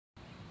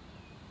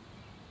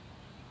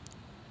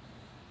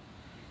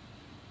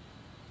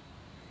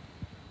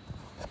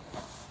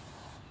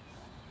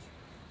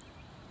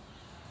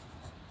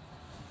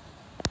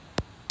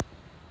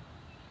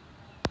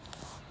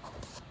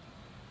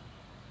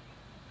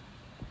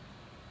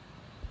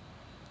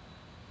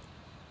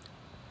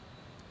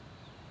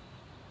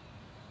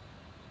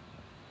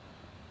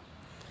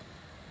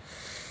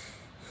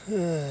What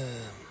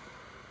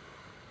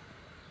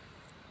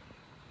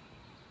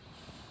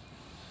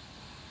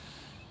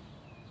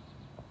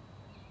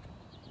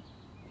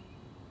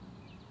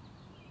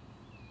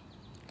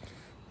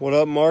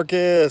up,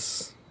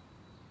 Marcus?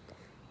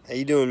 How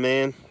you doing,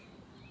 man?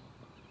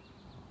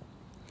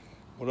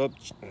 What up?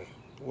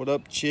 What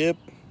up, Chip?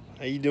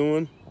 How you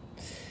doing?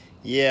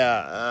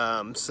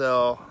 Yeah.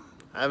 So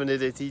I haven't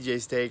did a TJ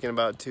steak in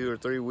about 2 or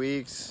 3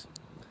 weeks.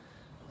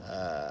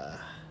 Uh,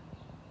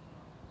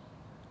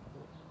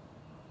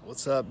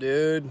 what's up,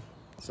 dude?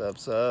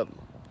 What's up?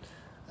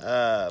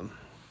 Um,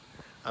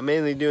 I'm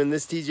mainly doing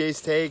this TJ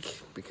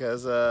steak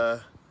because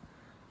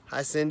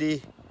hi,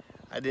 Cindy.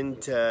 I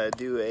didn't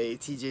do a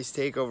TJ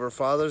steak over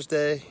Father's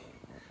Day,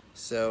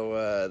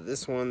 so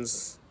this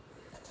one's.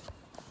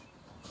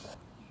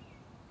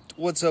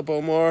 What's up,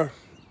 Omar?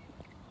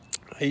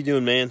 How you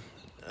doing, man?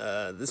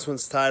 This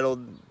one's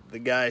titled The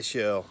Guy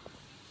Show,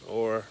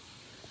 or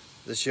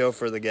The Show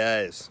for the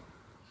Guys.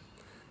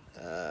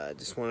 I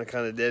just want to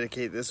kind of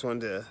dedicate this one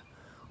to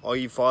all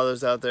you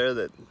fathers out there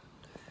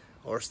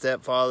or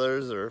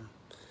stepfathers, or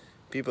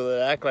people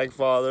that act like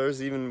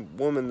fathers, even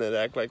women that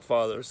act like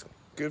fathers.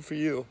 Good for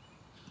you.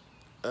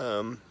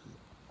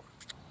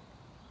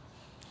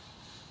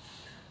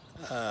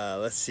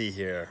 Let's see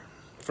here.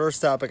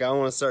 First topic I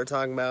want to start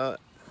talking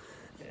about.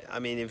 I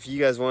mean, if you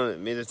guys want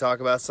me to talk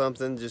about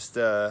something, just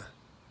say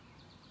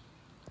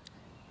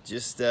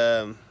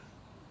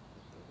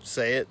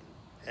it,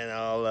 and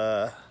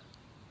I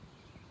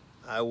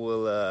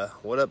will.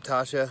 What up,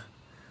 Tasha?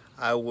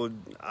 I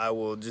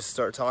will just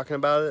start talking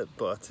about it.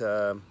 But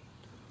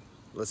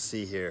let's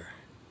see here.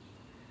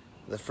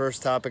 The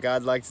first topic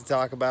I'd like to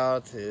talk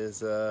about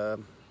is I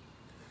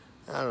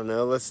don't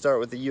know. Let's start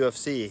with the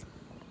UFC.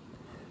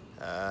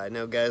 I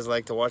know guys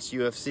like to watch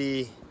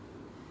UFC,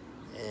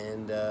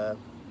 and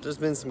there's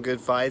been some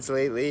good fights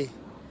lately.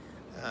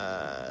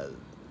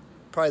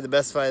 Probably the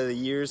best fight of the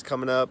year is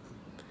coming up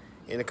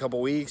in a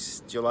couple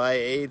weeks. July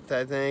 8th,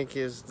 I think,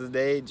 is the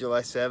day.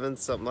 July 7th,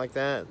 something like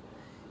that.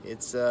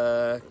 It's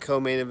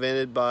co-main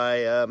evented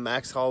by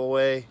Max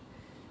Holloway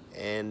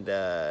and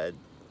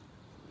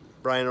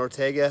Brian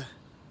Ortega.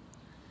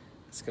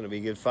 It's going to be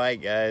a good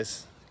fight,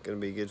 guys. It's going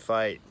to be a good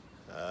fight.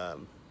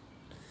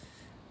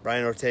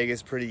 Brian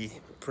Ortega's pretty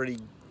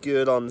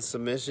good on the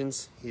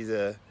submissions. He's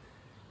a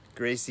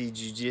Gracie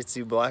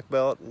Jiu-Jitsu black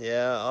belt.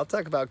 Yeah, I'll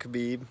talk about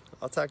Khabib.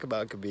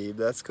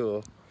 That's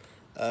cool.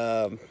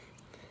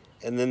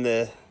 And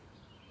then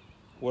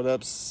what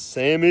up,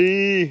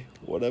 Sammy?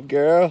 What up,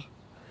 girl?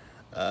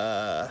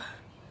 My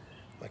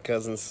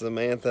cousin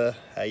Samantha.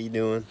 How you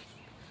doing?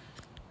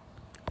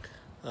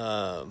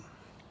 And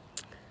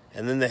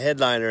then the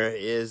headliner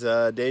is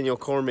Daniel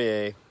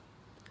Cormier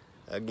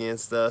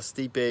against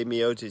Stipe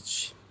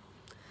Miocic.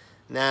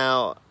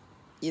 Now,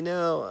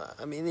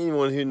 I mean,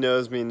 anyone who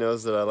knows me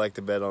knows that I like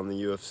to bet on the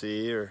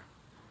UFC or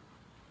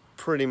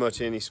pretty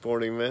much any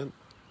sporting event.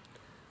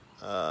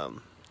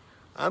 I'm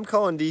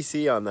calling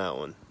DC on that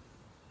one.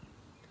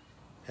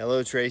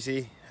 Hello,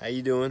 Tracy. How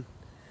you doing?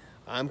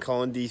 I'm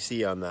calling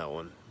DC on that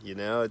one.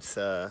 It's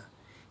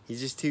he's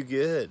just too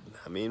good.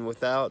 I mean,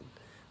 without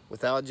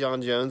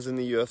John Jones in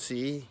the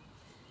UFC,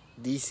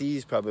 DC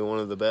is probably one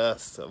of the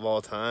best of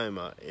all time,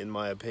 in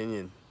my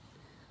opinion.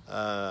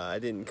 I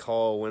didn't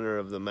call a winner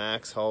of the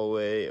Max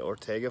Holloway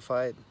Ortega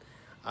fight.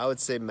 I would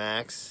say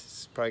Max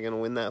is probably going to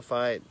win that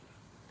fight.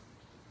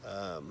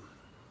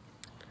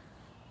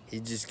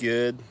 He's just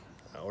good.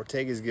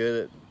 Ortega's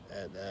good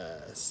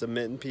at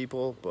submitting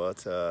people,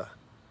 but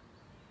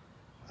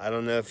I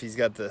don't know if he's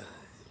got the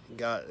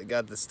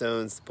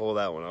stones to pull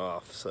that one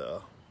off.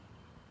 So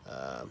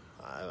I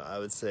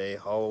would say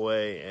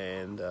Holloway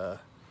and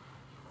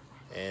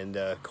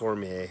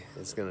Cormier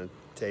is going to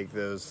take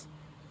those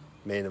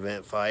main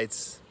event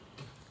fights.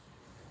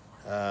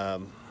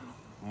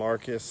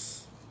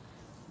 Marcus,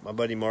 my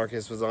buddy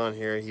Marcus was on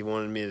here. He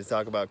wanted me to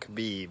talk about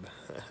Khabib,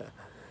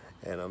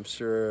 and I'm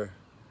sure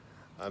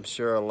a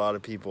lot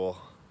of people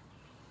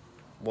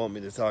want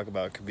me to talk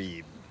about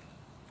Khabib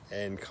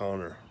and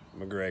Conor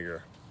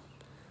McGregor.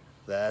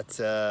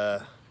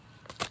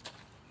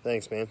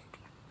 Thanks, man.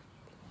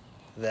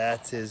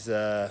 That's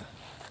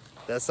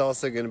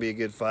also going to be a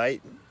good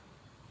fight.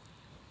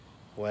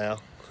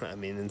 Well, I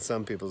mean, in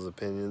some people's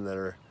opinion that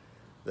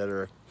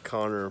are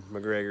Conor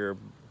McGregor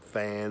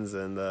fans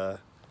and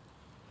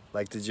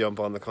like to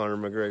jump on the Conor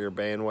McGregor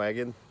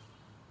bandwagon.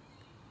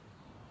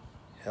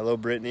 Hello,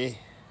 Brittany.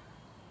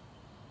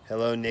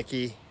 Hello,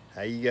 Nikki.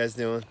 How you guys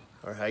doing?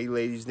 Or how you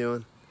ladies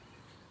doing?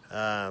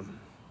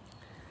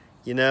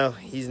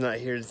 He's not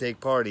here to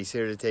take part. He's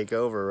here to take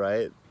over,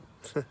 right?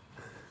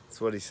 That's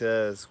what he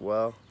says.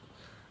 Well,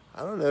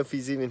 I don't know if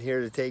he's even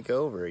here to take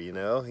over, He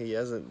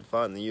hasn't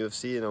fought in the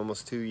UFC in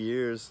almost 2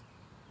 years.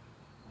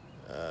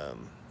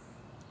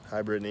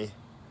 Hi, Brittany.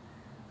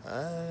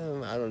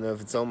 I don't know if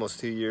it's almost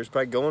 2 years.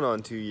 Probably going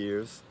on 2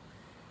 years.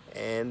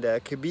 And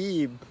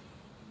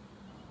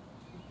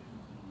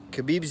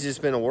Khabib's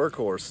just been a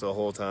workhorse the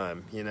whole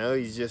time.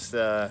 He's just,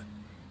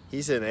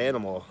 he's an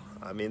animal.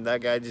 I mean,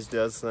 that guy just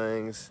does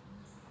things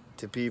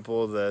to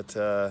people that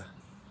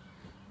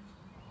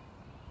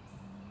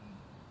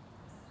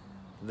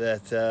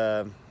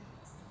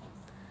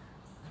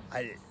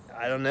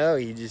I don't know.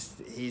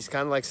 He's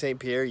kind of like St.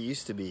 Pierre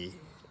used to be.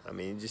 I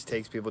mean, he just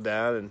takes people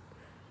down and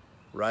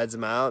rides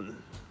them out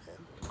and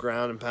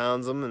ground and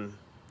pounds them, and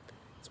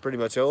it's pretty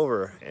much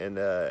over. And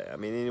I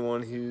mean,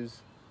 anyone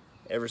who's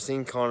ever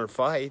seen Conor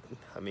fight,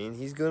 I mean,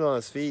 he's good on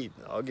his feet.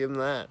 I'll give him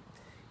that.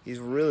 He's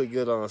really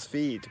good on his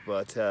feet,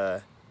 but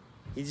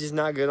he's just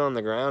not good on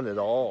the ground at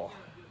all.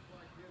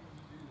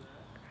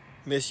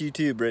 Miss you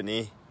too,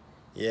 Brittany.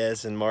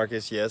 Yes, and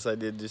Marcus, yes, I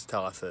did just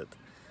toss it.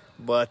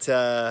 But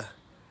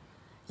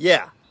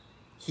yeah,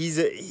 he's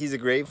a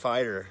great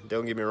fighter.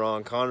 Don't get me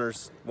wrong.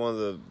 Conor's one of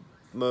the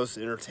most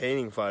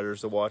entertaining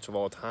fighters to watch of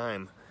all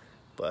time.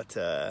 But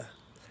I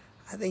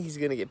think he's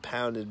gonna get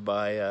pounded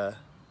by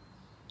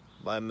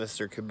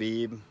Mr.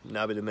 Khabib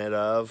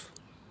Nurmagomedov.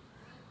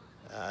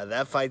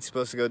 That fight's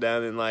supposed to go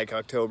down in like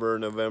October or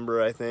November,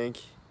 I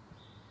think.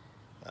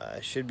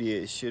 Should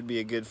be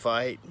a good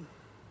fight.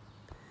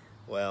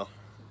 Well,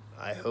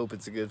 I hope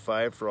it's a good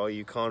fight for all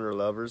you Conor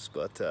lovers,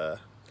 but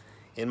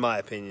in my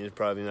opinion, it's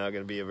probably not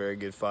going to be a very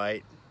good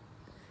fight.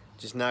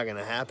 Just not going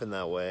to happen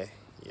that way,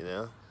 you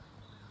know.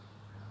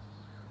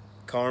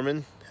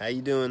 Carmen, how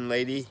you doing,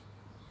 lady?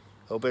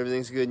 Hope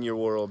everything's good in your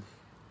world.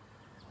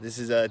 This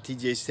is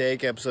TJ's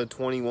Take, episode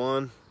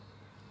 21.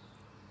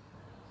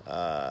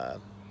 The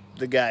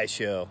Guy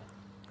Show.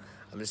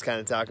 I'm just kind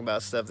of talking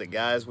about stuff that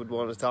guys would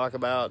want to talk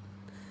about.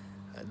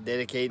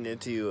 Dedicating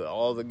it to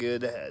all the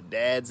good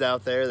dads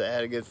out there that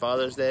had a good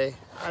Father's Day.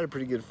 I had a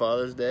pretty good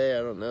Father's Day.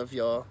 I don't know if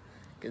y'all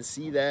can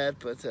see that,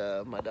 but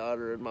my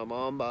daughter and my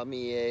mom bought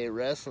me a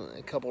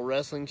couple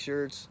wrestling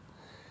shirts.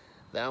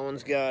 That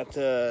one's got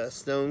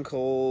Stone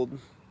Cold,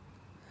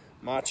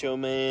 Macho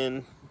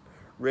Man,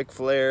 Ric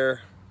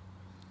Flair.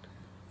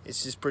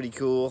 It's just pretty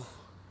cool.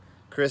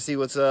 Chrissy,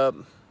 what's up?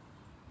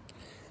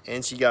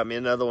 And she got me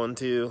another one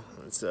too.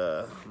 It's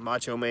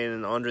Macho Man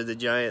and Andre the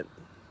Giant.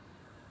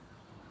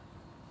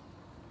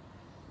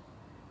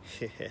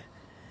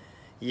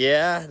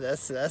 Yeah,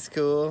 that's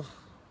cool.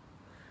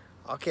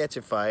 I'll catch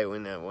a fight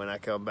when I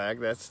come back.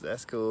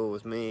 That's cool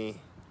with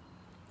me.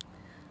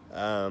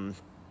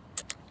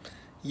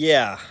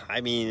 Yeah,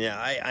 I mean,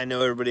 I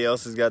know everybody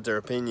else has got their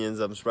opinions.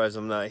 I'm surprised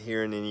I'm not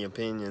hearing any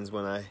opinions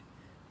when I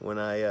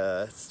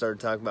started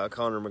talking about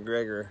Conor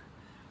McGregor.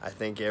 I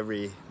think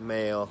every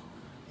male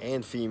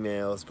and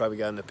female has probably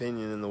got an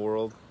opinion in the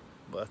world,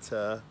 but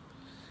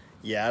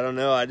yeah, I don't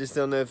know. I just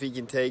don't know if he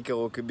can take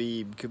old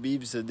Khabib.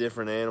 Khabib's a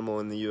different animal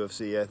in the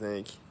UFC, I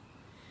think.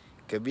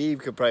 Khabib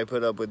could probably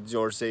put up with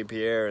George St.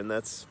 Pierre, and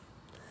I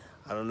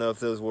don't know if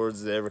those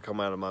words would ever come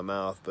out of my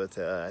mouth, but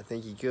I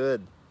think he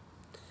could.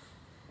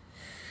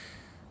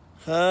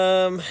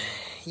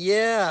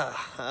 Yeah.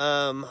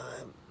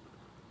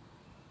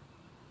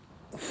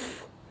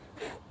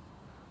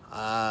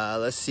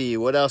 Let's see.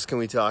 What else can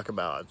we talk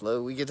about?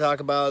 We could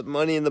talk about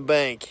Money in the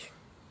Bank.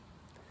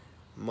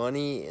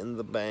 Money in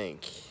the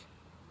Bank.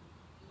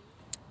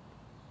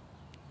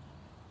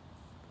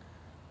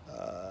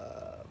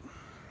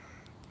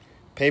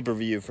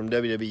 Pay-per-view from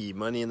WWE,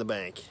 Money in the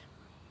Bank.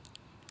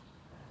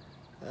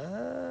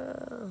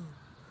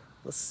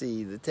 Let's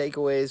see, the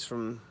takeaways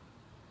from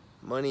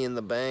Money in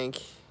the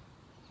Bank.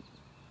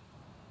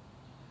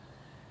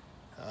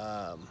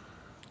 I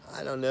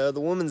don't know,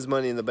 the women's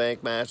Money in the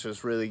Bank match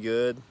was really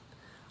good.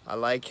 I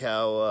like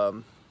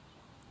how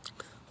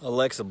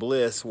Alexa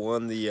Bliss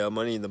won the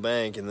Money in the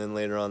Bank, and then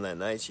later on that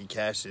night she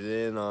cashed it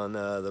in on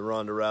the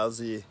Ronda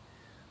Rousey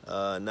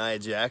Nia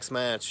Jax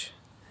match.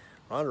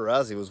 Ronda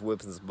Rousey was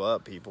whipping his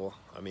butt, people.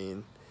 I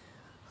mean,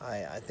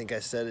 I think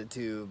I said it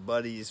to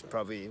buddies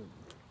probably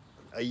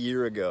a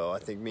year ago. I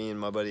think me and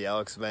my buddy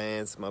Alex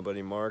Vance, my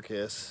buddy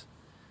Marcus,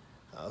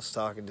 I was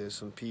talking to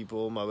some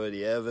people, my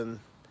buddy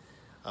Evan.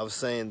 I was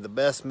saying the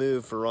best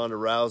move for Ronda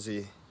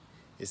Rousey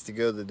is to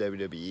go to the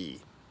WWE.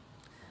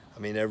 I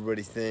mean,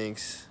 everybody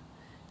thinks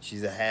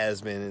she's a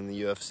has-been in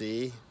the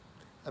UFC.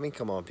 I mean,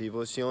 come on,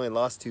 people. She only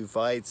lost 2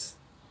 fights.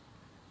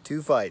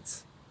 2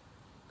 fights.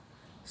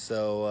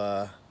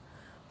 So,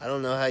 I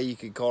don't know how you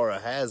could call her a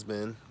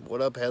has-been.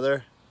 What up,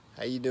 Heather?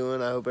 How you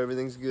doing? I hope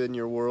everything's good in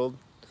your world.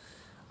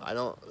 I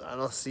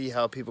don't see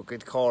how people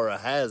could call her a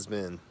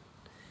has-been.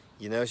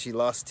 You know, she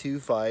lost 2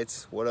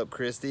 fights. What up,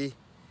 Christy?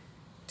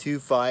 2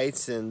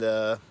 fights, and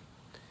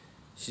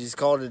she just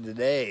called it a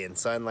day and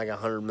signed like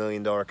 $100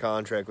 million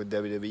contract with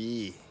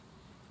WWE.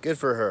 Good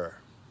for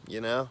her,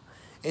 you know?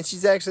 And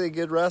she's actually a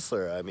good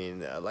wrestler. I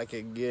mean, like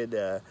a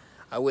good...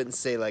 I wouldn't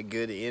say like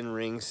good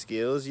in-ring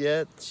skills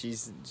yet.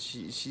 She's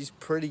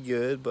pretty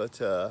good, but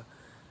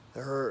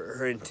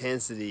her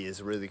intensity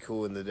is really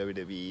cool in the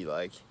WWE.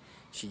 Like,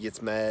 she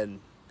gets mad and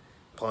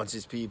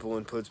punches people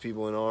and puts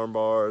people in arm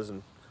bars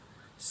and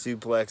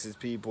suplexes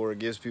people or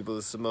gives people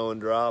the Samoan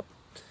drop.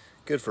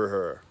 Good for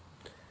her.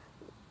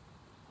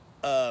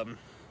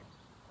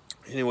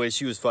 Anyway,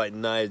 she was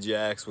fighting Nia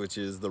Jax, which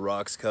is The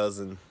Rock's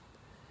cousin.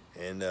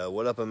 And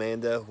what up,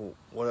 Amanda?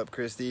 What up,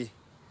 Christy?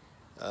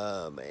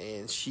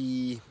 And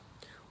she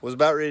was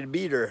about ready to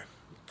beat her.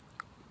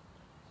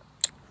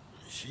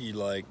 she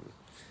like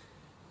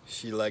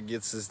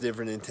gets this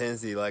different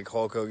intensity, like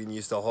Hulk Hogan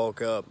used to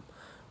Hulk up.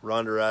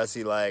 Ronda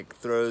Rousey like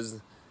throws,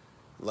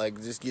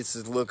 like just gets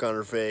this look on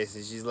her face,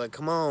 and she's like,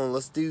 "Come on,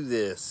 let's do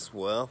this."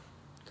 Well,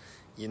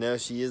 you know,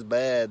 she is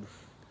bad.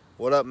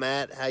 What up,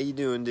 Matt? How you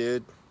doing,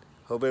 dude?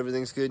 Hope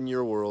everything's good in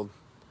your world.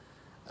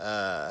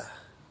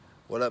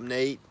 What up,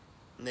 Nate?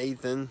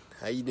 Nathan,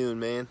 how you doing,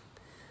 man?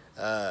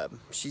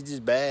 She's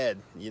just bad,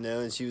 you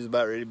know, and she was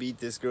about ready to beat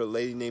this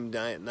lady named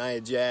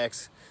Nia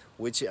Jax,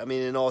 which, I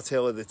mean, in all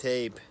tale of the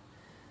tape,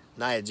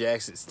 Nia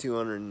Jax is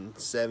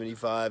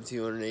 275,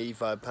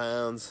 285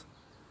 pounds,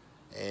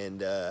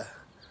 and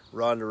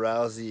Ronda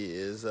Rousey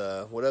is,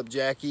 what up,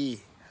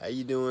 Jackie? How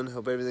you doing?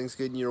 Hope everything's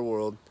good in your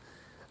world.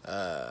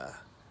 And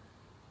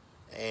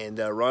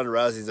Ronda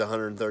Rousey's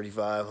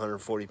 135,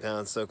 140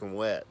 pounds soaking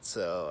wet,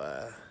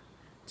 so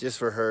just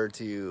for her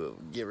to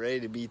get ready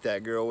to beat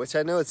that girl, which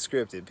I know it's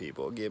scripted,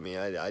 people, get me,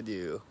 I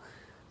do.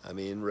 I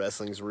mean,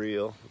 wrestling's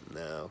real.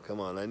 No, come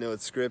on, I know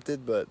it's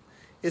scripted, but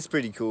it's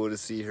pretty cool to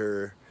see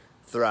her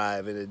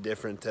thrive in a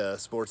different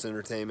sports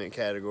entertainment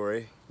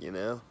category, you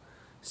know?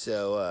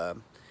 So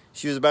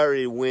she was about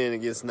ready to win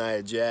against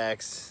Nia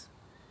Jax,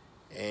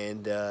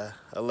 and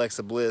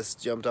Alexa Bliss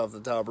jumped off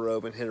the top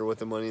rope and hit her with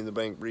the Money in the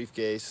Bank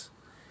briefcase,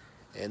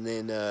 and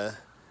then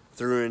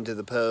threw her into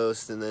the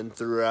post, and then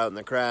threw her out in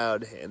the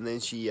crowd, and then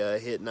she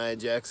hit Nia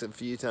Jax a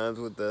few times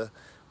with the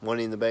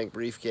Money in the Bank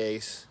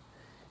briefcase,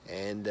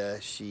 and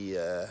she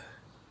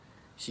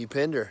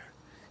pinned her,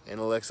 and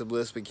Alexa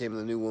Bliss became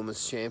the new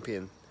women's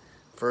champion.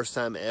 First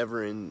time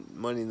ever in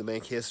Money in the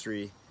Bank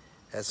history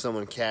has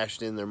someone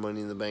cashed in their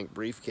Money in the Bank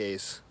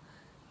briefcase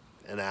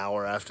an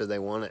hour after they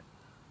won it.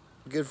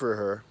 Good for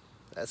her.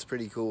 That's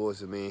pretty cool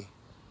to me.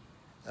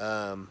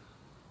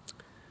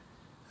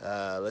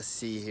 Let's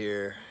see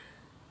here.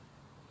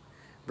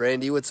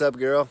 Brandy, what's up,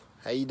 girl?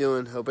 How you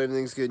doing? Hope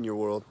everything's good in your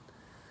world.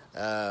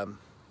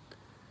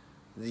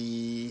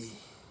 The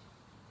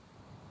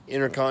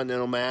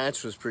Intercontinental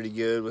match was pretty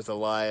good with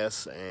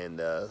Elias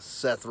and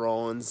Seth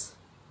Rollins.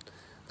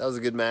 That was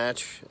a good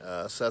match.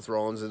 Seth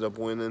Rollins ended up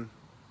winning.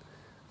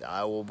 The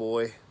Iowa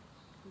boy.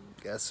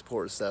 Gotta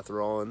support Seth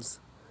Rollins.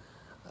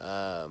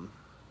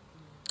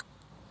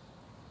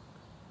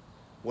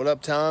 What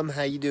up, Tom?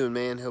 How you doing,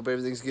 man? Hope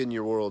everything's good in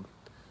your world.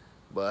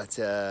 But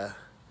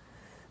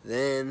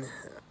then,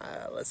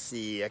 let's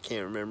see, I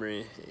can't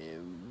remember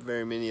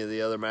very many of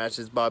the other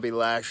matches. Bobby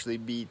Lashley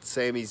beat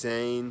Sami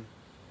Zayn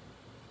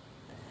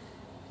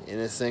in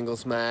a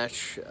singles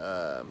match.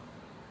 The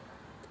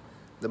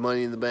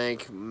Money in the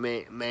Bank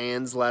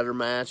man's ladder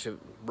match of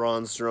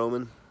Braun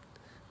Strowman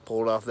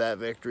pulled off that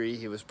victory.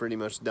 He was pretty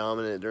much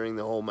dominant during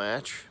the whole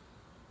match.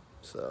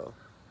 So,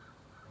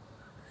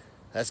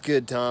 that's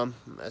good, Tom.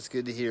 That's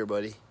good to hear,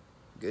 buddy.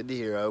 Good to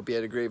hear. I hope you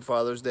had a great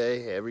Father's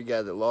Day. Every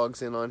guy that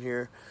logs in on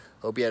here,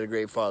 hope you had a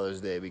great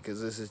Father's Day,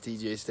 because this is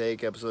TJ's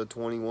Take, episode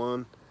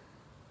 21,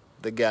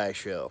 The Guy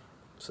Show.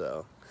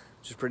 So,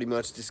 just pretty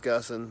much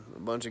discussing a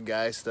bunch of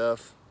guy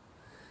stuff.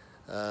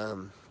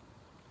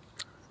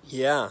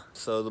 Yeah,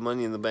 so the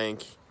Money in the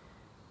Bank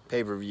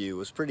pay-per-view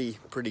was pretty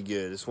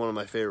good. It's one of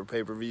my favorite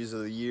pay-per-views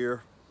of the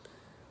year.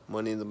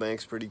 Money in the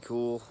Bank's pretty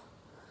cool.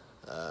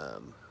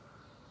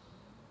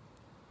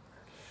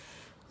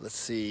 Let's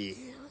see.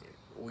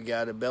 We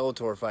got a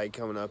Bellator fight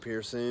coming up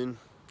here soon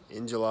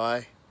in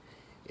July.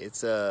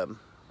 It's Fedor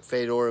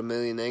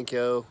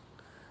Emelianenko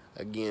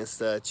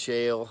against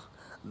Chael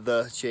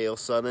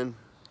Sonnen.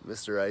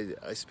 Mr.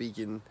 I speak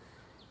in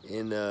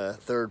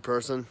third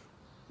person.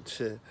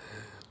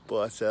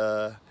 But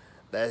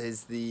that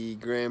is the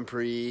Grand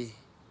Prix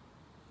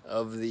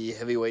of the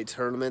heavyweight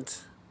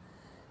tournament.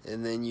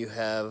 And then you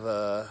have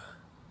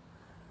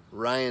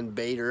Ryan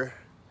Bader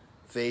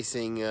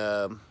facing,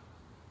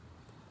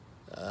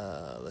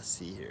 let's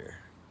see here.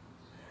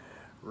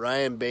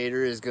 Ryan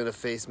Bader is going to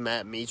face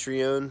Matt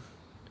Mitrione.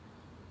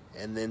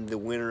 And then the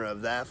winner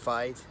of that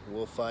fight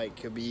will fight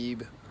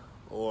Khabib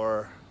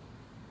or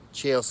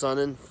Chael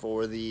Sonnen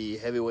for the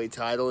heavyweight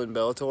title in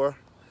Bellator.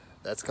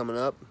 That's coming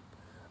up.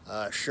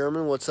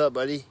 Sherman, what's up,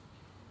 buddy?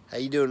 How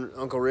you doing,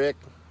 Uncle Rick?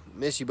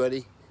 Miss you,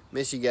 buddy.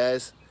 Miss you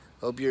guys.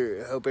 Hope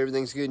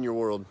everything's good in your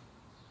world.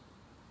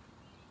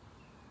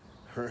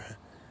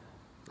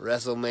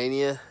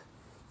 WrestleMania.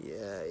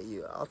 Yeah,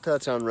 I'll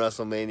touch on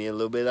WrestleMania a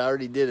little bit. I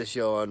already did a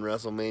show on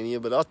WrestleMania,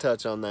 but I'll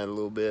touch on that a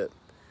little bit.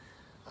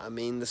 I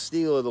mean, the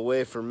steal of the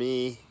way for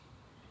me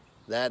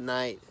that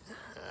night,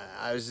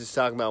 I was just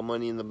talking about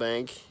Money in the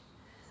Bank.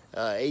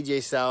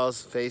 AJ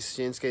Styles faced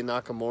Shinsuke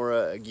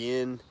Nakamura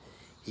again.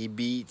 He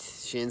beat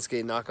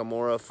Shinsuke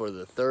Nakamura for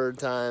the third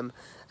time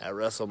at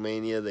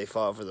WrestleMania. They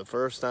fought for the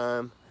first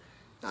time.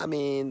 I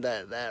mean,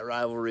 that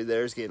rivalry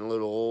there is getting a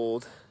little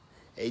old.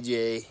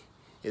 AJ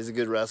is a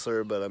good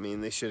wrestler, but I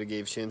mean, they should have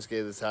gave Shinsuke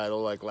the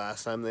title like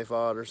last time they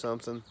fought or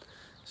something.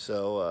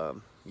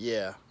 So,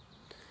 yeah.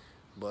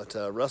 But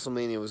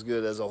WrestleMania was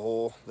good as a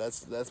whole.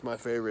 That's my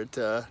favorite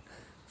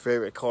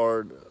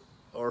card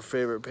or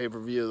favorite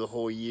pay-per-view of the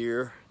whole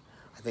year.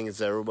 I think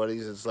it's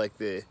everybody's. It's like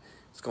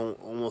it's going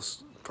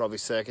almost probably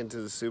second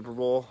to the Super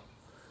Bowl.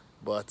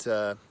 But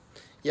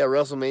Yeah,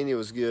 WrestleMania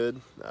was good.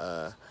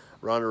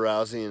 Ronda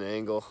Rousey and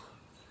Angle,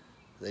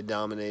 they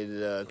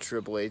dominated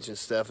Triple H and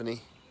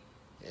Stephanie.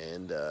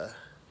 And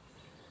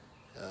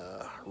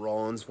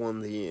Rollins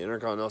won the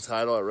Intercontinental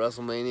title at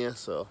WrestleMania.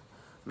 So,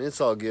 I mean, it's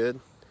all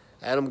good.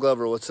 Adam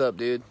Glover, what's up,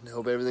 dude?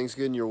 Hope everything's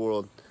good in your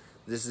world.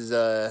 This is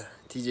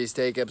TJ's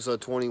Take,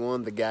 episode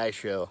 21, The Guy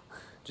Show.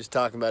 Just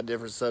talking about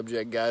different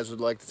subject guys would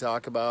like to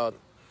talk about.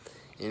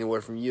 Anywhere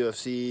from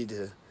UFC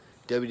to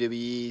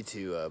WWE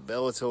to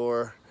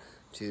Bellator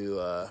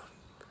to,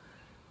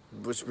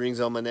 which brings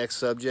on my next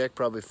subject,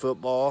 probably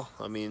football.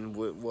 I mean,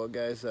 what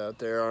guys out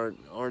there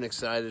aren't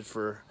excited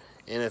for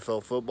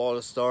NFL football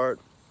to start?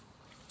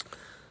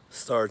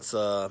 Starts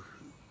the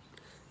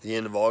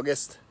end of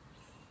August.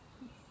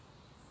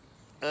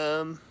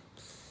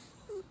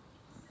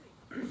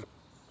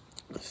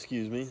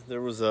 Excuse me.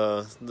 There was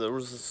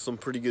some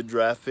pretty good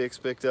draft picks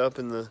picked up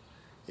in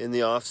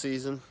the off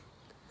season.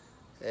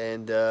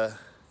 And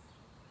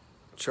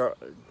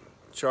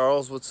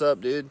Charles, what's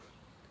up, dude?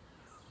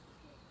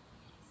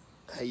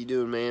 How you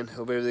doing, man?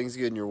 Hope everything's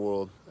good in your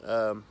world.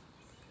 But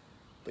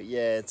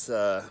yeah, it's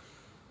I'm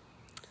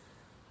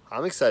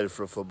excited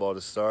for football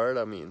to start.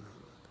 I mean,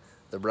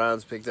 the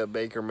Browns picked up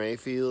Baker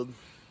Mayfield,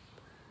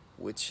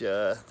 which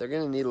they're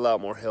going to need a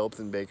lot more help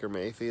than Baker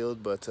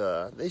Mayfield, but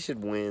they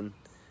should win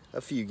a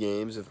few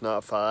games, if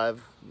not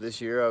 5 this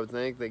year, I would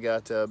think. They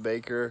got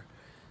Baker,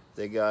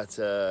 they got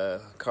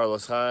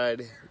Carlos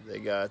Hyde, they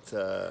got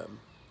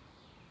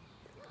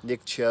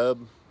Nick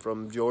Chubb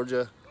from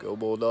Georgia. Go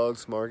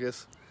Bulldogs,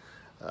 Marcus.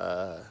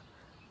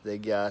 They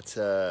got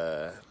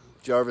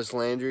Jarvis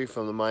Landry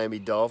from the Miami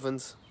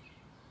Dolphins.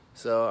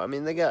 So, I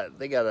mean, they got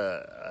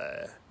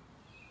a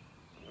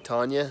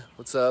Tanya,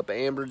 what's up?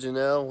 Amber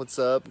Janelle, what's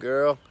up,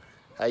 girl?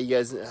 How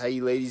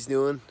you ladies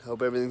doing?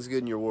 Hope everything's good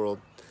in your world.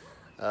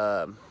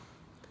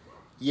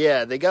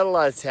 Yeah, they got a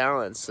lot of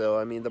talent. So,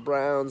 I mean, the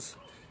Browns,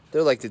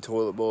 they're like the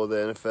toilet bowl of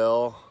the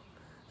NFL.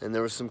 And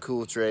there were some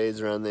cool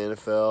trades around the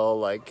NFL,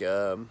 like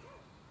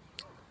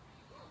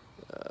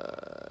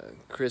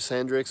Chris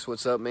Hendricks,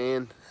 what's up,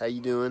 man? How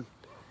you doing?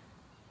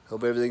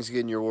 Hope everything's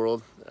good in your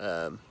world.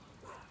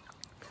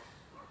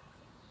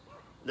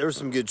 There were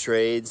some good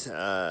trades.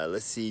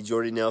 Let's see.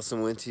 Jordy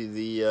Nelson went to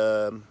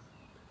the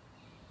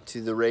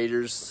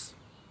Raiders.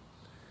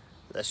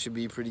 That should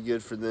be pretty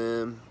good for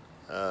them.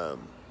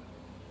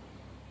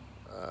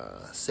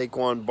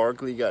 Saquon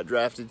Barkley got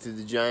drafted to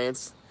the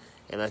Giants,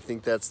 and I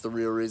think that's the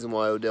real reason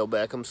why Odell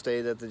Beckham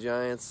stayed at the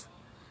Giants.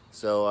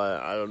 So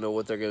I don't know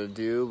what they're going to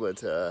do,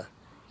 but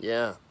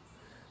yeah.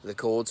 The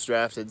Colts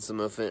drafted some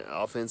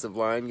offensive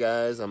line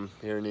guys. I'm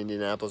here in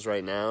Indianapolis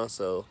right now,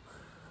 so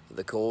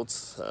the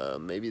Colts,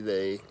 maybe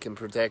they can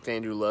protect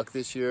Andrew Luck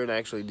this year and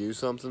actually do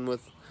something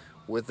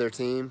with their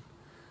team.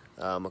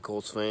 I'm a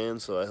Colts fan,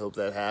 so I hope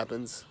that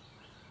happens.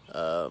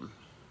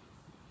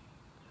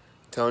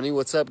 Tony,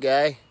 what's up,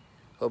 guy?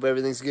 Hope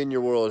everything's good in your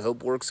world.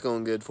 Hope work's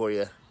going good for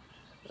you.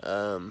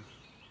 Let's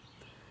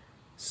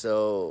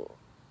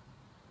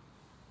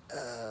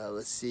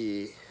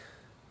see.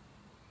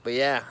 But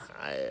yeah,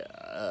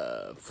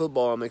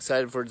 football, I'm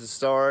excited for it to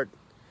start.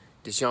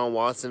 Deshaun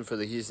Watson for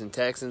the Houston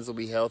Texans will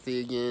be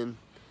healthy again.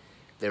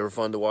 They were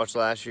fun to watch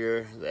last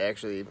year. They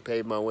actually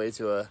paved my way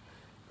to a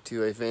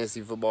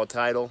fantasy football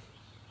title.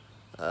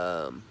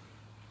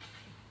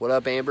 What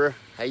up, Amber?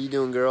 How you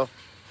doing, girl?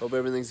 Hope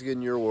everything's good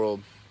in your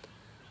world.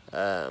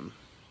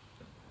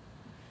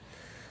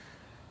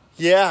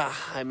 Yeah,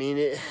 I mean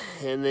it,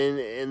 and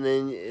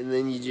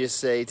then you just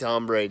say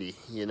Tom Brady.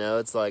 You know,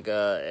 it's like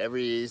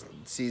every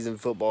season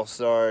football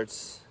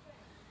starts,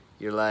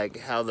 you're like,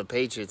 how the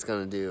Patriots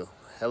gonna do?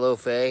 Hello,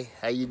 Faye.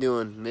 How you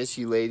doing? Miss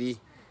you, lady.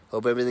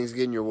 Hope everything's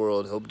good in your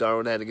world. Hope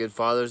Darwin had a good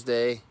Father's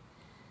Day.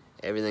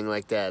 Everything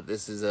like that.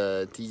 This is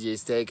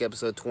TJ's Take,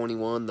 episode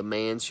 21, The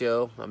Man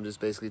Show. I'm just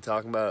basically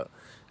talking about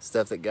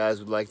stuff that guys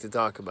would like to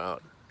talk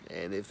about.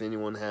 And if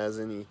anyone has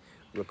any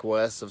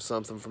requests of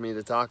something for me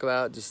to talk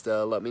about, just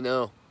let me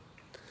know.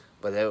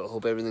 But I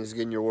hope everything's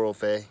good in your world,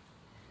 Faye.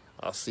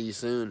 I'll see you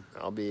soon.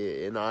 I'll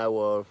be in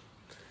Iowa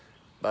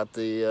about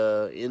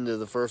the end of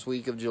the first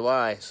week of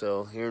July,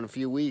 so here in a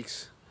few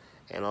weeks.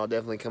 And I'll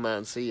definitely come out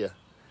and see you.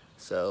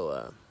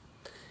 So,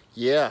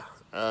 yeah.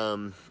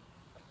 I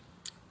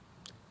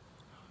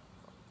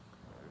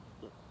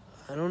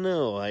don't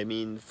know. I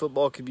mean,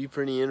 football could be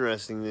pretty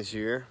interesting this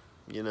year,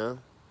 you know.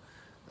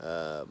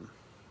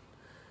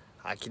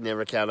 I can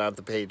never count out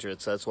the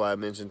Patriots. That's why I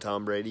mentioned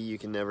Tom Brady. You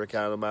can never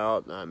count them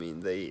out. I mean,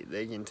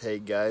 they can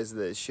take guys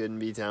that shouldn't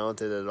be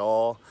talented at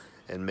all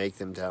and make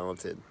them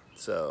talented.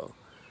 So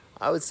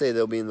I would say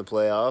they'll be in the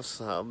playoffs.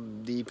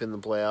 I'm deep in the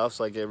playoffs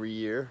like every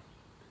year.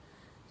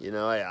 You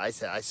know, I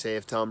say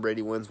if Tom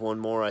Brady wins one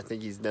more, I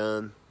think he's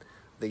done.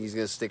 I think he's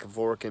going to stick a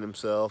fork in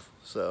himself.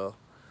 So,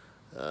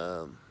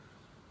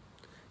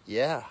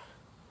 yeah.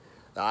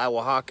 The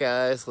Iowa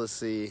Hawkeyes, let's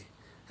see.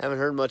 Haven't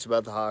heard much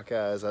about the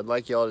Hawkeyes. I'd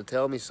like y'all to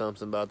tell me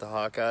something about the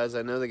Hawkeyes.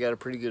 I know they got a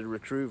pretty good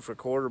recruit for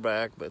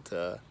quarterback, but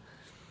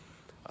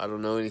I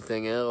don't know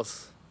anything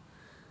else.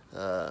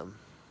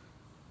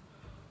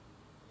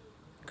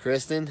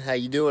 Kristen, how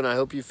you doing? I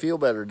hope you feel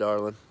better,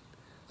 darling.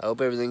 I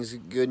hope everything's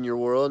good in your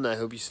world, and I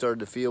hope you started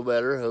to feel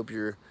better. I hope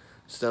your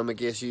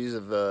stomach issues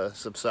have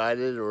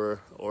subsided or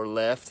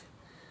left.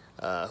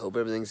 Hope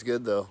everything's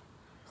good, though.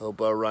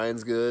 Hope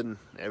Ryan's good and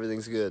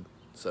everything's good.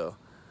 So,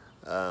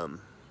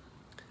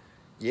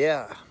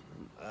 yeah.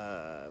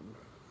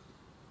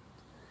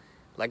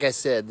 Like I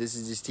said, this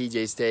is just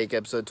TJ's Take,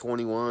 episode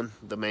 21,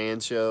 The Man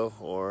Show,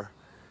 or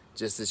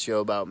just a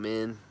show about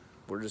men.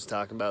 We're just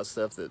talking about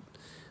stuff that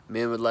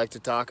men would like to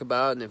talk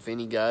about, and if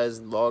any guys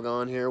log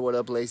on here, what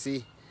up,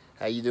 Lacey?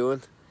 How you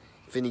doing?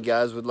 If any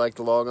guys would like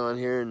to log on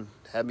here and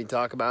have me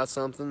talk about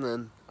something,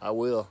 then I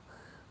will.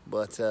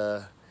 But,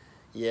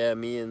 yeah,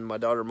 me and my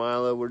daughter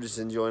Mila, we're just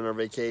enjoying our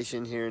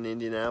vacation here in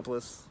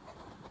Indianapolis.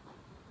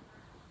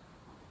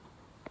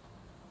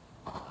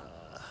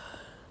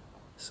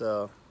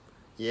 So,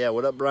 yeah,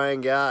 what up, Brian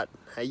Gott?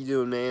 How you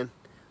doing, man?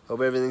 Hope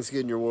everything's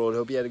good in your world.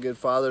 Hope you had a good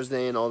Father's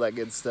Day and all that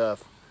good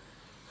stuff.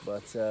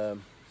 But,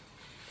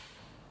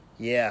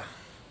 yeah,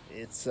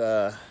 it's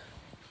The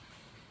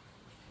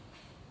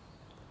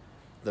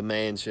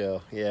Man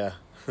Show, yeah.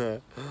 Hey,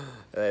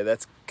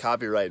 that's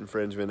copyright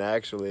infringement,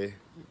 actually,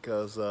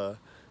 because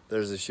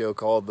there's a show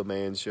called The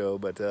Man Show.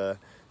 But this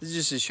is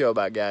just a show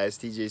about guys.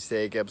 TJ's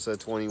Take,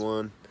 episode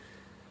 21.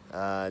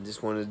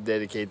 Just wanted to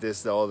dedicate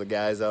this to all the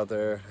guys out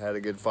there. Had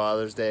a good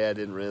Father's Day. I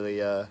didn't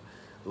really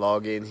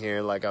log in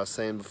here like I was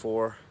saying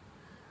before.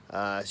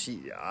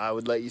 I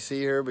would let you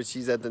see her, but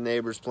she's at the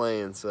neighbors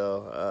playing,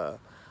 so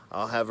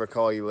I'll have her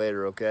call you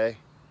later, okay?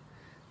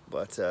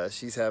 But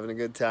she's having a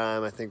good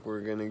time. I think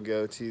we're gonna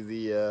go to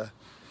the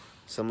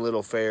some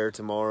little fair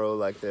tomorrow,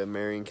 like the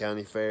Marion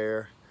County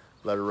Fair.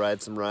 Let her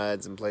ride some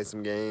rides and play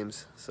some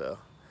games. So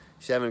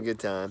she's having a good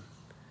time.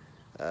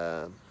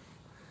 But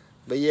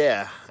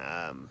yeah,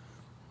 I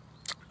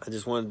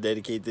just wanted to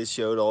dedicate this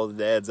show to all the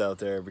dads out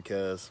there,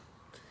 because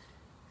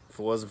if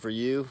it wasn't for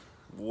you,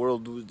 the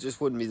world just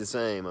wouldn't be the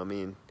same. I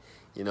mean,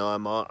 you know,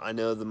 I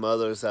know the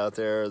mothers out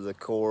there are the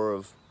core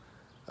of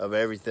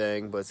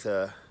everything, but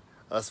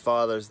us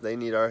fathers, they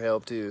need our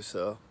help too.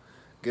 So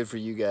good for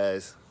you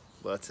guys.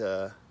 But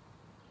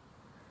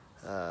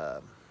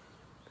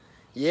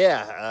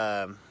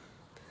yeah,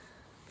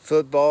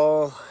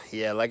 football.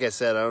 Yeah, like I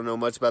said, I don't know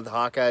much about the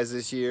Hawkeyes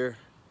this year.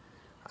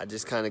 I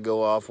just kind of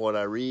go off what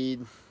I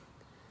read.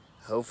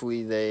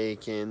 Hopefully they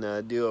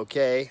can do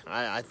okay.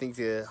 I think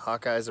the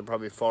Hawkeyes are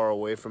probably far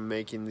away from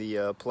making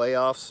the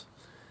playoffs,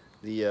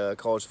 the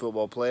college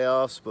football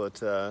playoffs,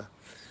 but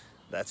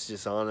that's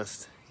just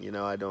honest. You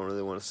know, I don't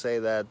really want to say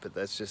that, but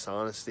that's just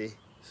honesty.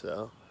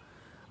 So,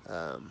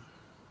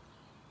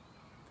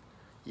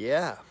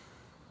 yeah.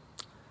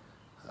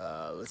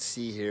 Let's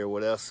see here.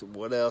 What else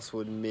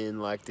would men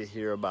like to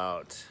hear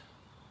about?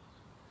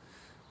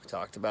 We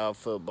talked about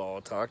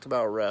football, talked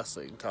about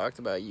wrestling, talked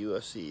about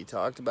UFC,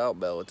 talked about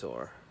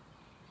Bellator.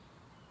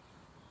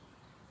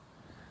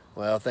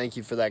 Well, thank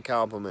you for that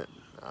compliment.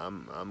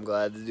 I'm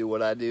glad to do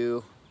what I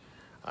do.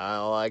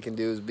 All I can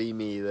do is be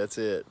me. That's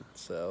it.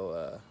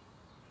 So,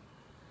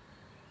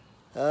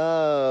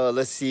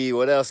 let's see.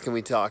 What else can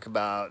we talk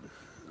about?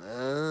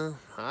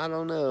 I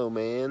don't know,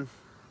 man.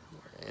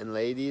 And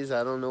ladies,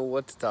 I don't know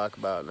what to talk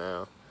about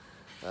now.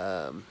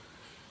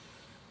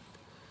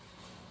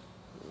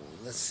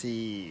 Let's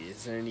see.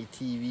 Is there any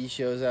TV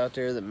shows out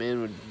there that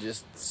men would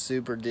just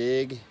super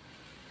dig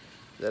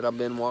that I've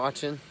been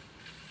watching?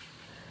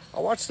 I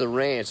watched The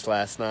Ranch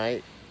last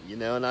night, you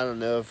know, and I don't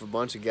know if a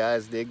bunch of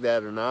guys dig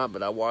that or not,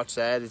 but I watched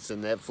that. It's a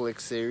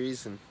Netflix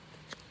series, and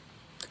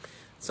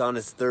it's on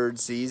its 3rd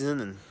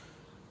season, and,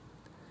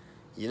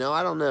 you know,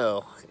 I don't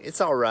know. It's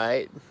all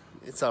right.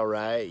 It's all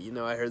right. You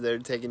know, I heard they're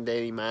taking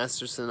Danny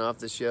Masterson off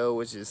the show,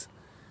 which is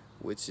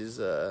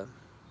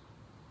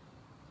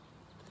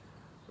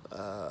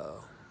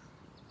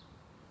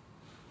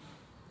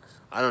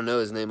I don't know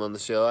his name on the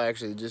show. I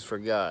actually just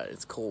forgot.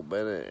 It's Colt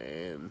Bennett,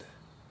 and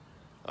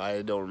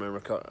I don't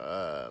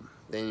remember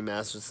Danny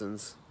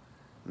Masterson's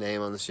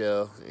name on the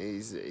show.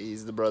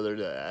 He's the brother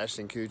to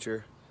Ashton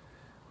Kutcher,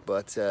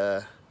 but it's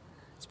a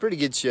pretty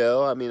good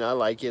show. I mean, I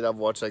like it. I've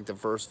watched like the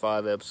first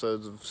 5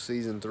 episodes of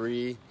season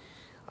 3.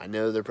 I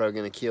know they're probably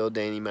going to kill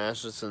Danny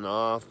Masterson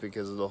off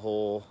because of the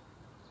whole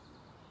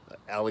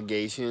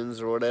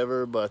allegations or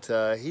whatever, but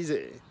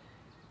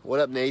what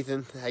up,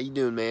 Nathan? How you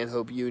doing, man?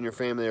 Hope you and your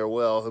family are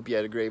well. Hope you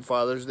had a great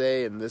Father's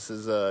Day, and this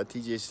is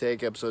TJ's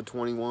Take, episode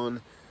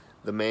 21,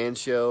 The Man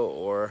Show,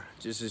 or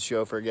just a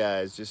show for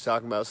guys. Just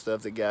talking about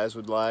stuff that guys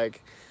would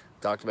like.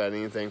 Talked about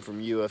anything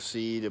from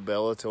UFC to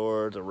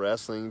Bellator to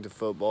wrestling to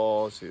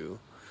football to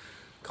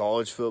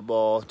college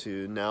football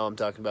to now I'm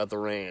talking about The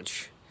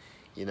Ranch.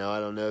 You know, I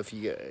don't know if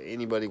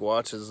anybody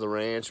watches The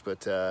Ranch,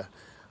 but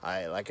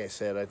like I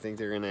said, I think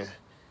they're going to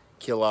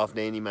kill off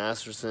Danny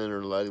Masterson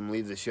or let him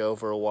leave the show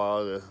for a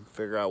while to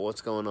figure out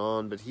what's going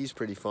on. But he's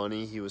pretty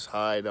funny. He was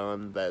Hyde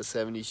on that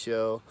 70s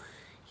show.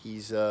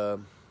 He's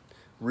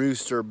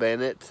Rooster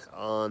Bennett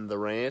on The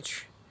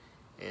Ranch.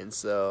 And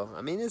so,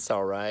 I mean, it's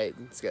all right.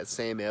 It's got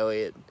Sam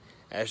Elliott,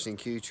 Ashton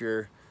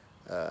Kutcher,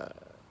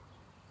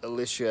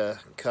 Alicia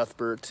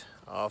Cuthbert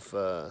off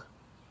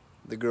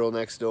The Girl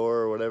Next Door,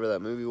 or whatever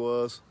that movie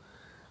was.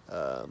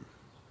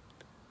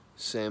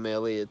 Sam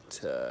Elliott,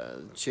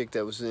 the chick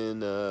that was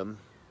in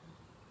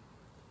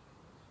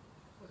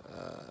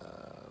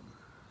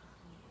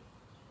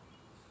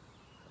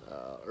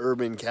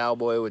Urban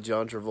Cowboy with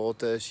John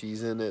Travolta,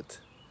 she's in it.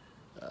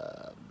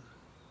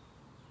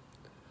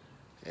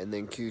 And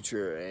then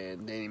Kuchar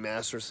and Danny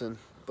Masterson.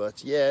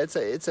 But yeah,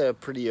 it's a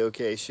pretty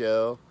okay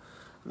show.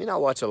 I mean, I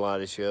watch a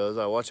lot of shows.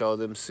 I watch all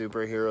them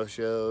superhero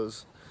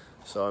shows.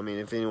 So, I mean,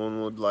 if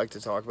anyone would like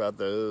to talk about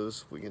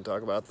those, we can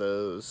talk about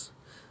those.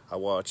 I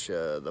watch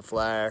The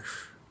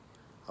Flash.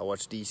 I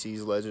watch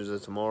DC's Legends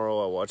of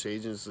Tomorrow. I watch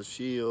Agents of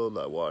S.H.I.E.L.D.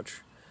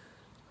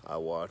 I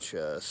watch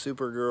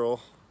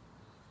Supergirl.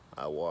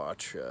 I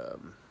watch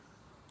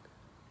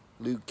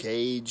Luke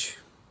Cage.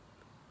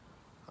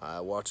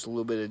 I watched a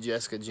little bit of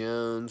Jessica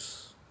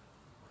Jones.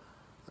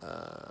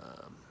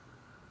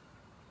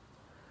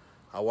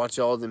 I watch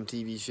all them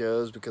TV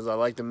shows because I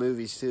like the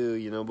movies too.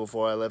 You know,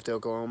 before I left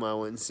Oklahoma, I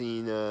went and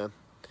seen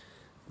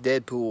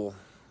Deadpool,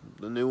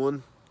 the new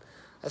one.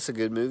 That's a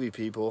good movie,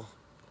 people.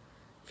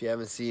 If you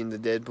haven't seen the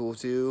Deadpool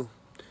 2,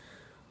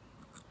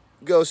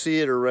 go see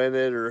it or rent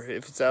it, or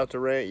if it's out to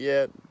rent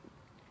yet.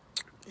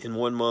 In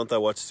 1 month, I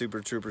watched Super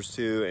Troopers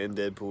 2 and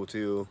Deadpool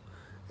 2,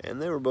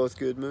 and they were both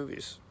good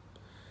movies.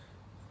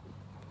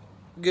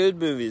 Good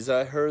movies.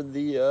 I heard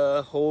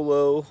the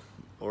Holo,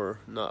 or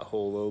not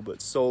Holo,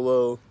 but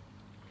Solo,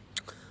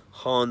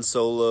 Han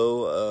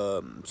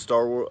Solo,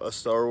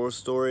 Star Wars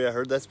story. I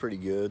heard that's pretty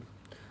good.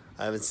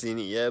 I haven't seen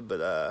it yet,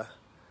 but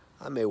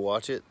I may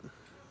watch it.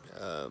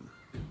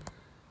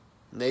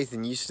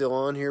 Nathan, you still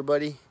on here,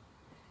 buddy?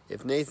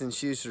 If Nathan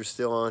Schuster's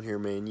still on here,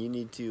 man, you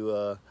need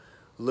to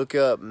look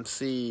up and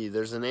see.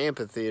 There's an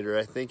amphitheater.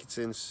 I think it's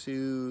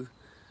in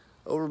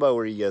over by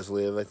where you guys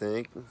live, I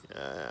think.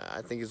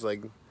 I think it's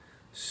like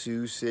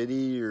Sioux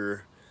City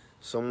or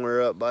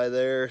somewhere up by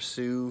there.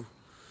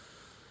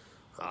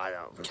 I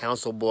don't know,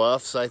 Council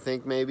Bluffs, I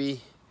think,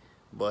 maybe.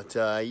 But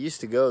I used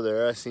to go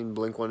there. I seen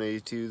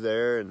Blink-182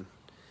 there and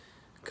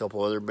a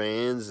couple other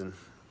bands, and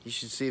you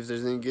should see if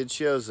there's any good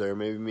shows there.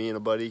 Maybe me and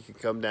a buddy could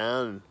come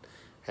down and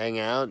hang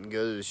out and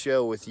go to the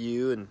show with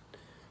you and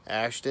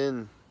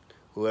Ashton,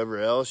 whoever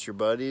else, your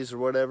buddies or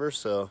whatever.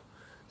 So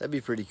that'd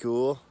be pretty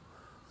cool.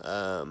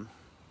 Adam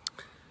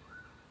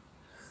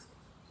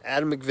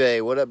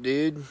McVeigh, what up,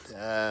 dude?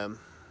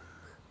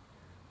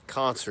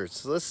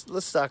 Concerts.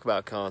 Let's talk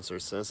about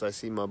concerts since I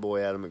see my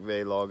boy Adam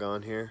McVeigh log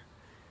on here.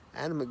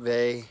 Adam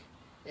McVeigh,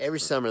 every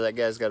summer that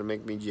guy's got to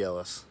make me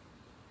jealous.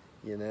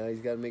 You know, he's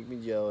got to make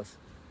me jealous.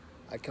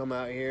 I come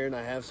out here and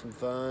I have some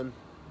fun,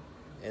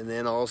 and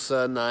then all of a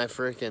sudden I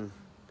freaking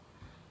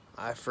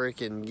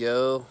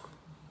go,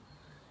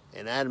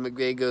 and Adam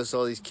McVeigh goes to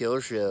all these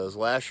killer shows.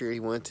 Last year he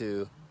went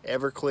to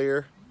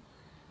Everclear,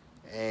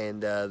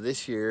 and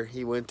this year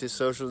he went to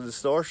Social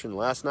Distortion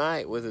last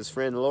night with his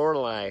friend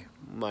Lorelei.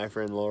 My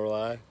friend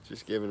Lorelei,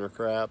 just giving her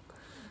crap.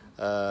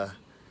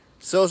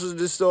 Social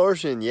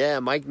Distortion, yeah,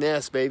 Mike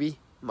Ness, baby.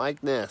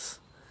 Mike Ness.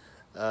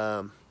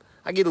 I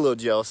get a little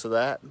jealous of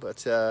that,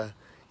 but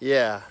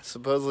yeah,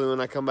 supposedly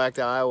when I come back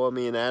to Iowa,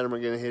 me and Adam are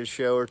going to hit a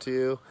show or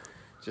two.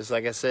 Just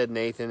like I said,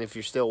 Nathan, if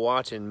you're still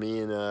watching, me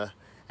and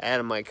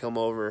Adam might come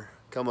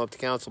up to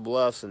Council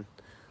Bluffs and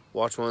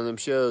watch one of them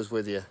shows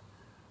with you.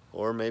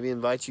 Or maybe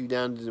invite you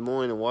down to Des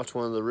Moines and watch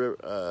one of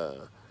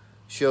the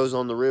shows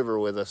on the river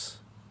with us.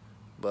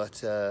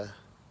 But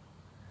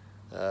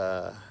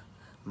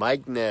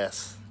Mike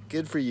Ness,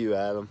 good for you,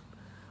 Adam.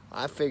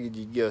 I figured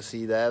you'd go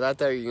see that. I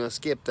thought you were going to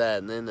skip that,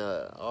 and then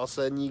all of a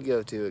sudden you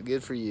go to it.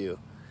 Good for you.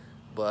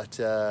 But,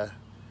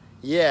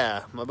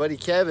 yeah, my buddy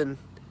Kevin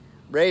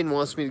Braden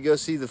wants me to go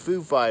see the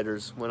Foo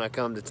Fighters when I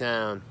come to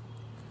town.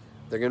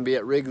 They're going to be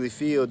at Wrigley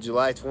Field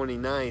July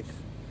 29th.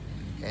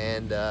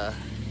 And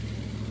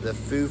the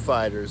Foo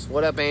Fighters.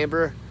 What up,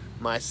 Amber?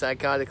 My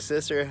psychotic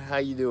sister. How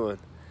you doing?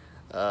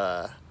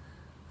 My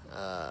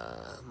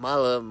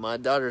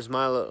daughter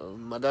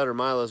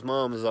Milo's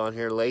mom is on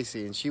here,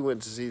 Lacey, and she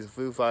went to see the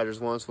Foo Fighters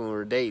once when we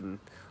were dating.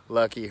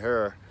 Lucky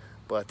her.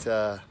 But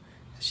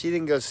she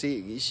didn't get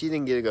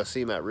to go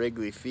see them at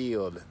Wrigley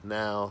Field.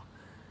 Now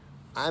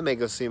I may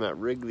go see them at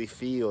Wrigley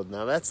Field.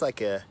 Now that's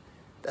like a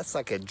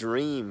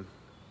dream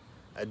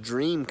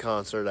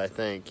concert, I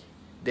think.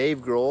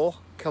 Dave Grohl,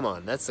 come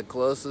on, that's the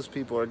closest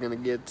people are gonna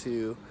get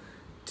to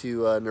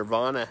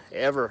Nirvana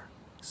ever.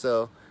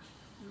 So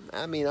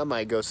I mean, I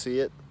might go see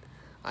it.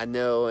 I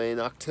know in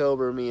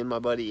October, me and my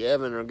buddy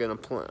Evan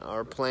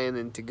are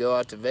planning to go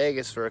out to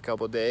Vegas for a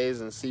couple days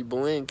and see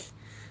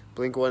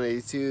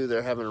Blink-182.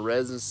 They're having a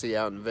residency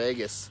out in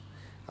Vegas.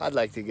 I'd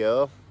like to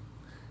go,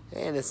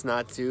 and it's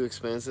not too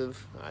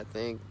expensive. I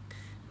think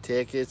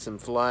tickets and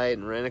flight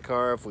and rent a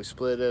car, if we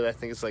split it, I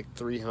think it's like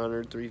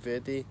 $300,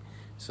 $350.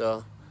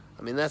 So,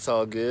 I mean, that's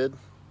all good.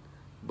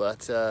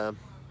 But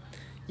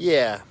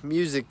yeah,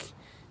 music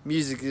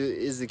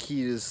is the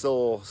key to the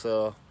soul.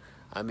 So,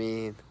 I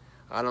mean,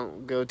 I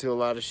don't go to a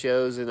lot of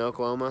shows in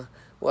Oklahoma.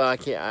 Well,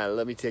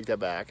 let me take that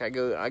back. I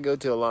go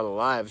to a lot of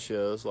live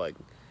shows, like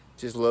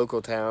just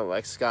local talent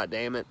like Scott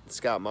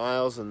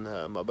Miles,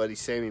 and my buddy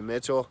Sammy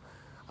Mitchell.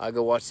 I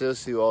go watch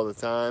those two all the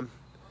time.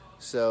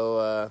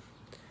 So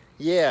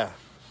yeah,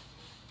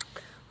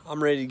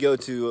 I'm ready to go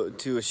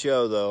to a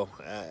show though.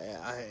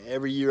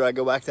 Every year I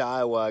go back to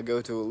Iowa, I go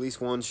to at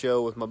least one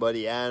show with my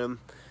buddy Adam,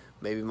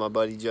 maybe my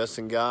buddy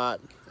Justin Gott,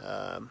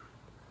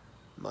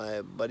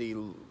 my buddy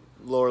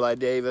Lorelei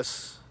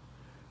Davis.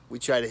 We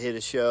try to hit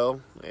a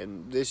show,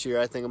 and this year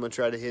I think I'm gonna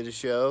try to hit a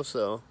show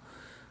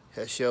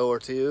or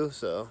two.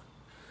 So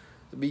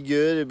it'd be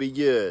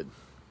good.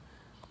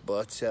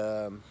 But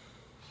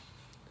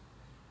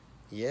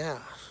yeah.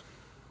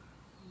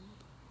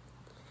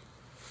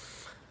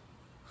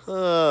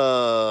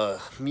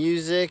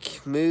 Music,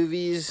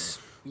 movies,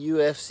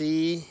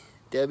 UFC,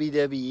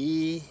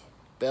 WWE,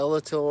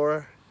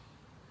 Bellator.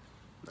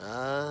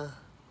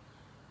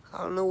 I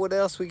don't know what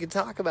else we could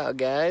talk about,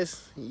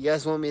 guys. You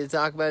guys want me to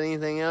talk about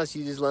anything else,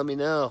 you just let me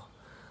know.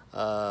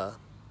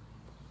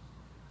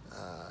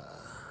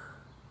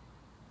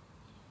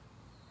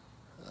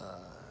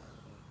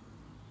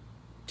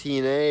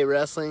 TNA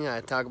wrestling, I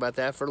talk about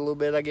that for a little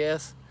bit, I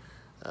guess.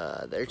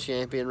 Their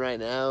champion right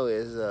now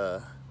is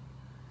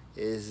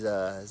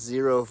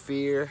Zero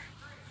Fear,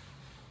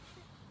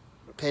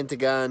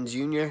 Pentagon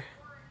Jr.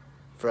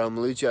 from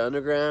Lucha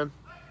Underground.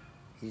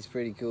 He's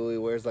pretty cool. He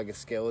wears like a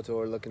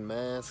Skeletor looking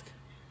mask.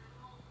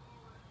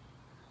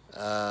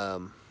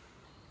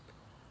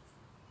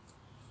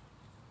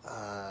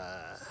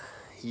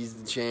 He's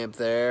the champ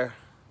there.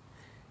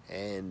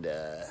 And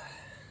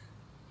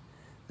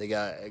they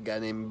got a guy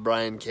named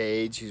Brian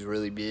Cage who's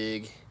really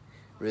big,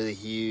 really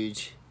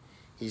huge.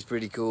 He's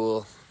pretty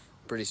cool,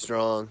 pretty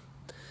strong.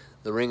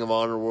 The Ring of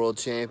Honor World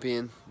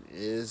Champion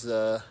is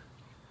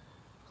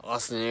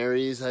Austin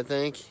Aries, I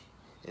think.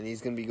 And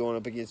he's going to be going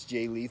up against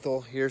Jay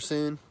Lethal here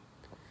soon.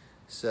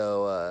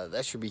 So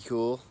that should be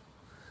cool.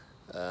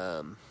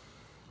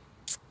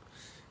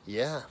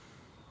 Yeah.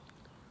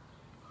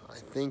 I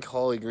think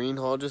Holly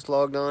Greenhall just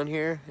logged on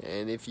here.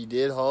 And if you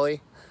did,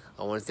 Holly,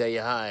 I want to tell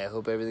you hi. I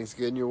hope everything's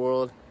good in your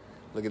world.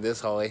 Look at this,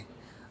 Holly.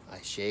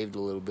 I shaved a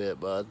little bit,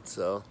 bud.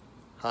 So,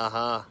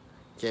 haha.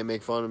 Can't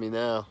make fun of me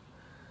now.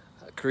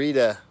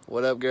 Karita,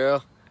 what up,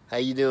 girl? How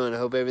you doing? I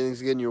hope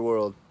everything's good in your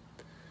world.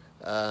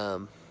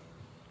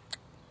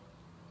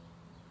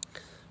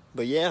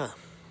 But yeah,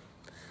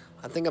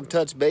 I think I've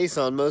touched base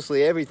on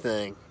mostly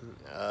everything.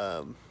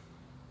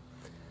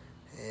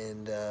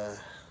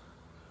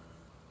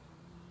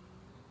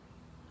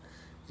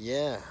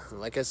 Yeah,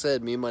 like I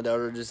said, me and my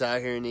daughter are just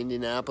out here in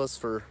Indianapolis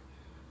for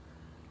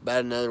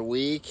about another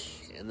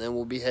week, and then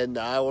we'll be heading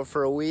to Iowa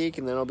for a week,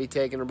 and then I'll be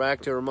taking her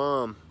back to her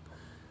mom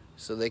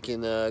so they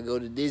can go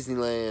to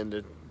Disneyland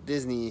or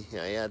Disney.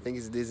 Yeah, I think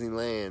it's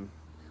Disneyland.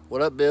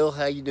 What up, Bill?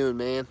 How you doing,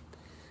 man?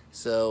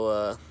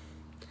 So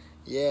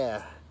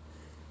yeah,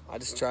 I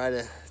just try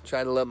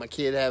to let my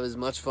kid have as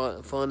much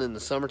fun in the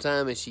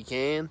summertime as she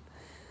can.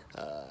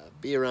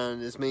 Be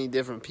around as many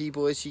different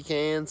people as she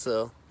can.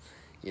 So,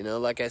 you know,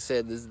 like I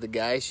said, this is the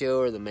guy show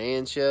or the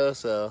man show.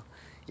 So,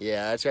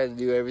 yeah, I try to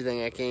do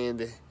everything I can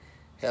to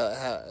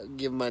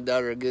give my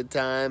daughter a good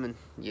time. And,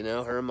 you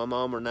know, her and my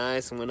mom were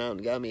nice and went out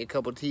and got me a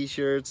couple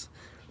t-shirts,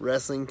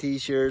 wrestling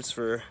t-shirts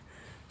for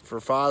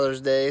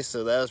Father's Day.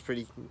 So that was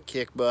pretty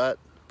kick butt.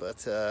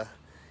 But,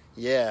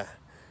 yeah,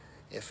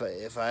 if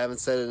I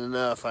haven't said it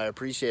enough, I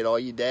appreciate all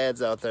you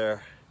dads out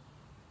there.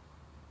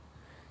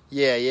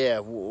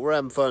 Yeah, we're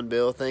having fun,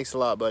 Bill. Thanks a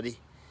lot, buddy.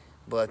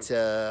 But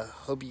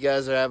hope you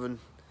guys had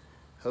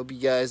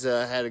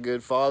a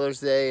good Father's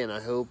Day, and I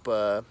hope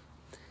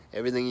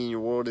everything in your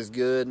world is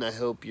good, and I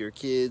hope your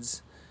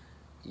kids,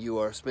 you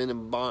are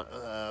spending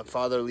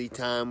fatherly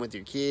time with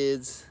your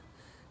kids,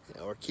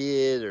 or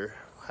kid, or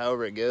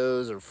however it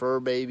goes, or fur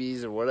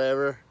babies, or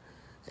whatever.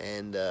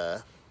 And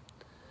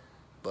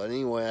but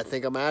anyway, I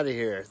think I'm out of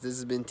here. This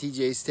has been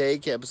TJ's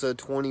Take, episode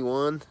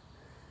 21.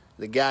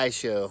 The Guy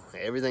Show.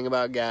 Everything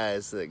about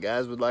guys that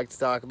guys would like to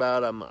talk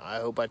about. I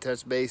hope I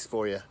touched base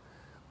for you.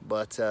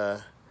 But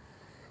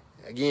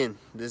again,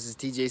 this is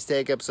TJ's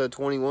Take, episode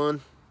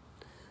 21.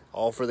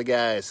 All for the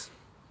guys.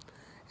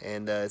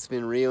 And it's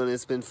been real and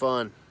it's been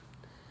fun.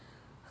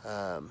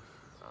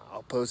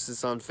 I'll post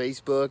this on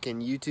Facebook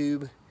and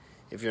YouTube.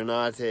 If you're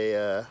not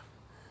a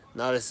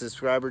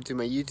subscriber to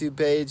my YouTube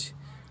page,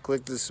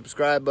 click the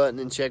subscribe button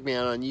and check me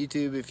out on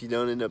YouTube if you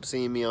don't end up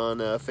seeing me on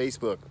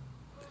Facebook.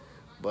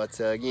 But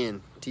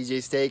again,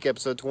 TJ's Take,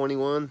 episode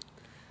 21,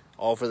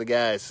 all for the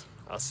guys.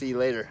 I'll see you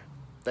later.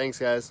 Thanks,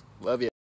 guys. Love you.